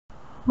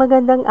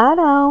Magandang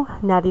araw!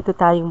 Narito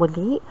tayong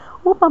muli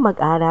upang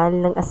mag-aral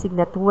ng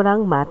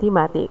asignaturang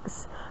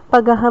Mathematics.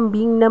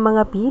 Paghahambing ng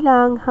mga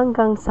bilang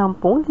hanggang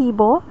 10,000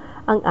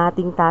 ang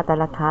ating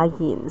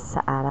tatalakayin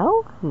sa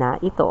araw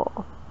na ito.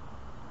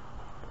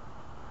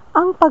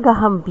 Ang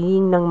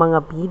paghahambing ng mga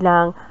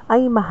bilang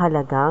ay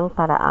mahalagang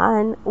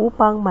paraan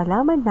upang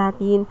malaman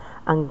natin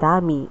ang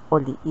dami o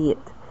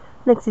liit.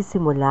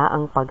 Nagsisimula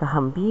ang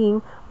paghahambing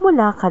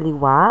mula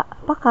kaliwa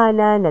pa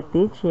kanan na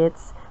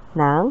digits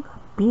ng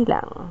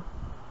bilang.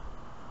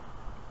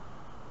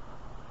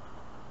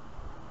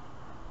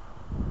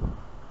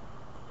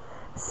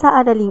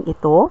 Sa araling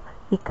ito,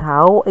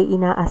 ikaw ay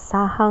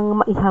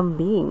inaasahang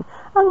maihambing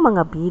ang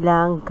mga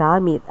bilang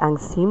gamit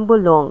ang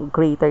simbolong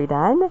greater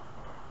than,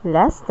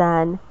 less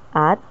than,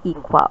 at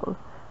equal,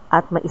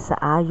 at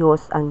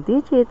maisaayos ang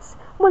digits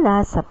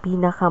mula sa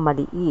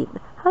pinakamaliit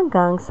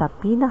hanggang sa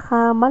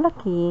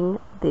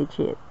pinakamalaking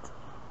digit.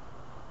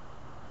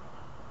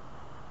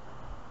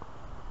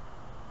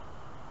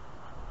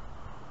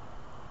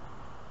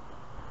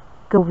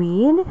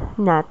 Gawin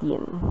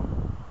natin.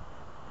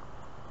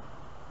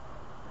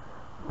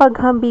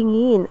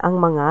 Paghambingin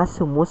ang mga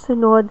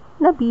sumusunod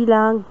na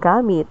bilang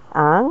gamit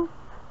ang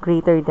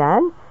greater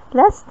than,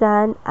 less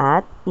than,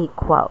 at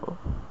equal.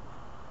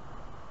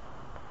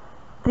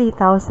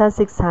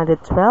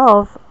 3,612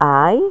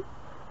 ay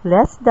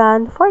less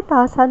than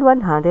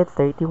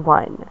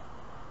 4,131.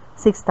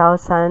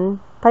 6,512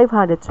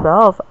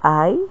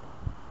 ay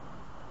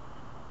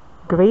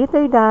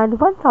greater than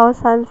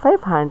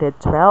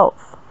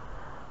 1,512.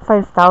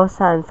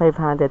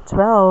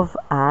 5,512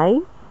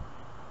 ay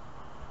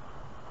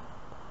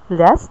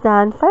less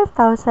than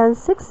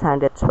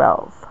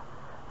 5,612.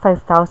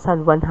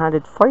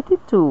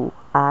 5,142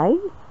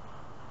 ay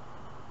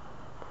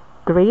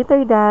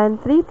greater than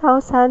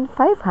 3,512.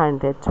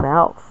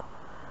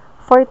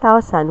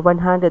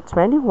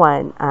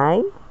 4,121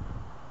 ay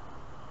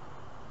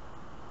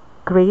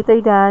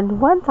greater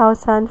than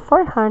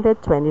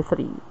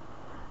 1,423.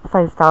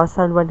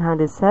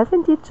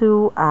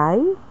 5,172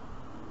 ay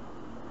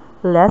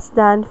less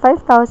than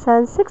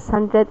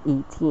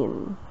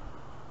 5,618.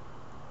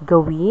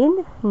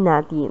 Gawin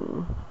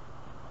natin.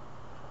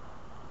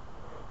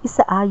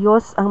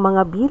 Isaayos ang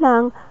mga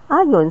bilang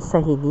ayon sa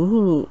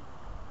hinihingi.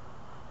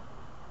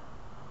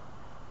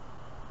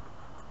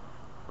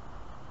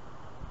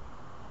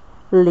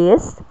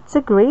 List to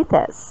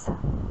greatest.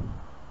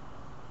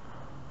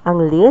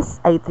 Ang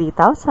list ay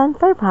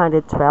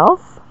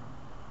 3,512,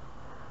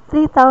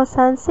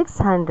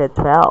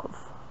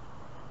 3,612,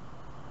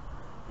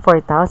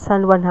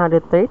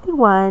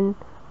 4,131,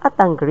 at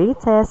ang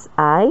greatest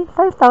ay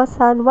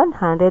 5,142.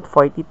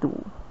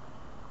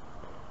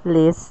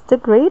 List to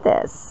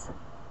greatest.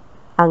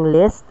 Ang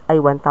list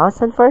ay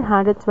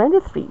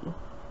 1,423,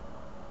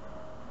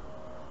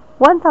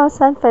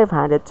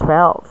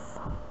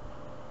 1,512,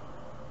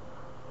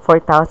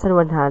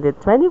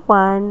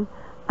 4,121,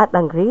 at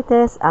ang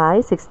greatest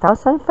ay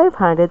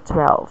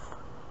 6,512.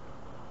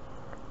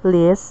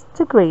 List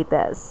to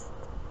greatest.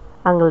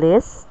 Ang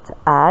list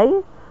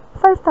ay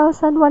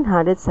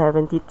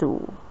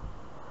 5,172,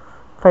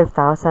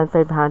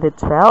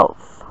 5,512,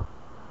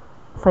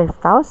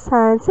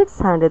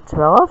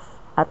 5,612,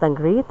 at ang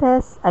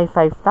greatest ay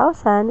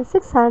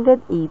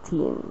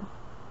 5,618.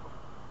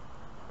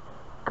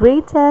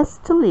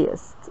 Greatest to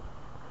list.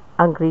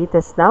 Ang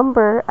greatest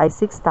number ay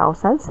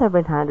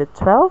 6,712,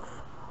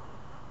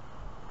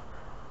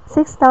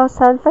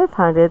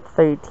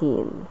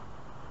 6,513,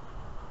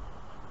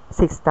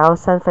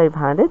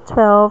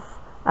 6,512,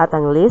 at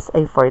ang list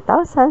ay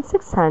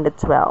 4,612.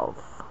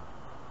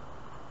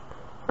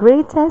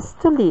 Greatest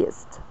to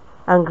list.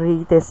 Ang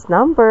greatest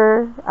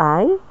number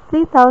ay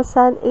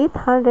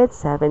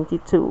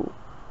 3,872,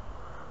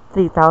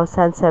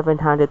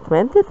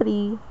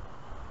 3,723,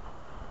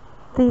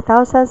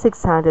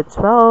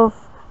 3,612,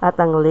 at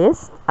ang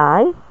list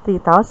ay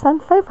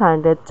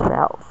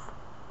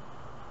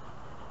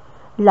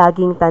 3,512.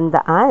 Laging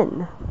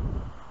tandaan.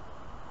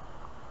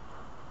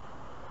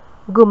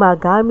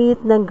 Gumagamit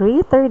ng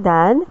greater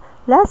than,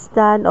 less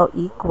than, o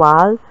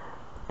equal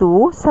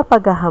to sa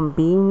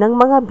paghahambing ng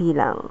mga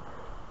bilang.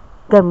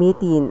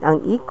 Gamitin ang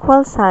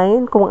equal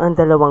sign kung ang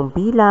dalawang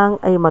bilang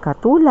ay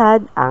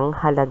magkatulad ang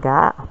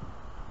halaga.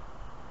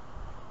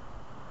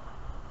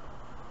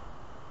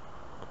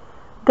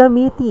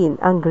 Gamitin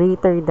ang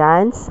greater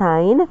than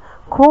sign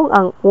kung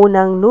ang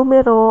unang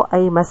numero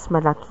ay mas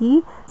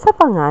malaki sa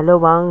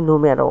pangalawang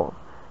numero.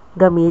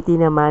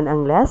 Gamitin naman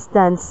ang less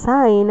than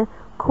sign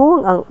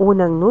kung ang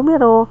unang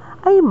numero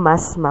ay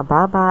mas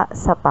mababa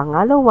sa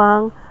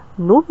pangalawang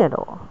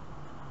numero.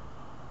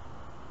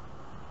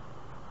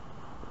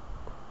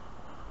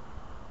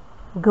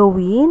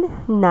 Gawin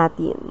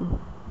natin.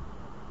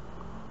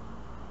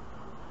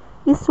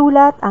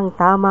 Isulat ang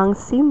tamang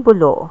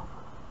simbolo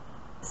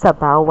sa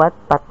bawat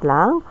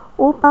patlang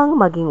upang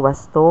maging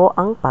wasto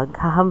ang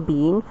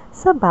paghahambing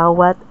sa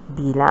bawat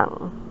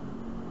bilang.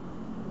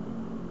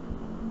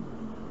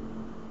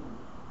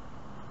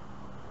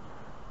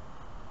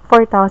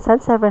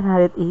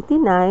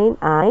 4,789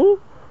 ay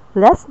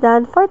less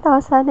than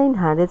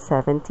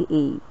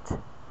 4,978.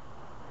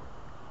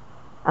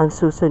 Ang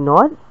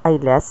susunod ay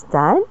less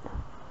than,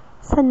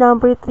 sa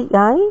number 3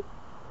 ay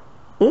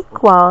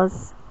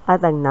equals,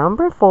 at ang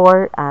number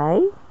 4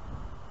 ay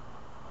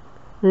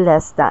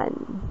less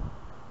than.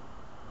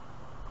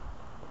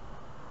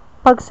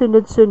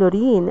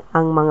 Pagsunod-sunurin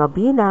ang mga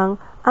bilang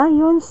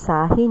ayon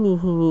sa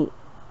hinihingi.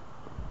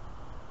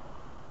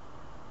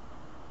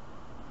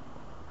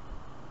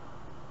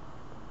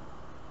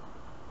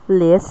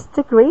 List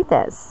to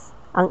greatest.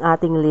 Ang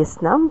ating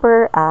list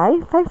number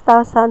ay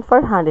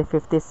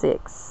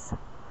 5,456,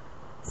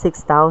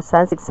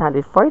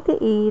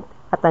 6,648,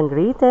 at ang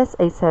greatest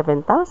ay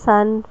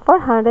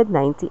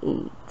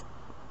 7,498.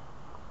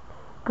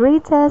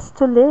 Greatest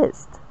to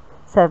list,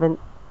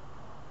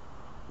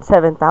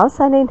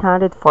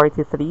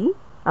 7,943,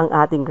 ang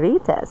ating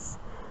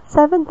greatest,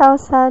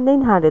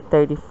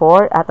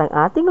 7,934, at ang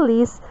ating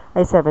least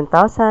ay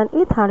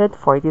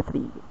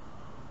 7,843.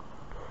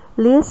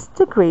 Least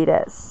to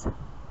greatest.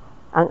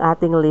 Ang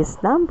ating list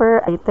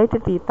number ay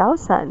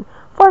 33,485,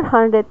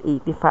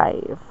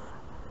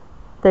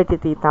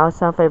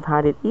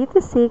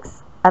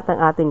 33,586, at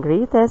ang ating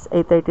greatest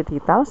ay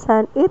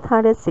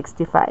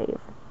 33,865.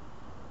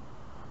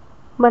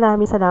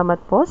 Maraming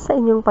salamat po sa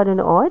inyong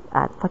panonood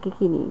at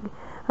pakikinig.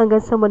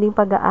 Hanggang sa muling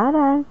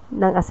pag-aaral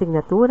ng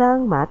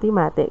asignaturang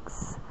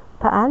Mathematics.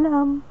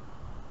 Paalam!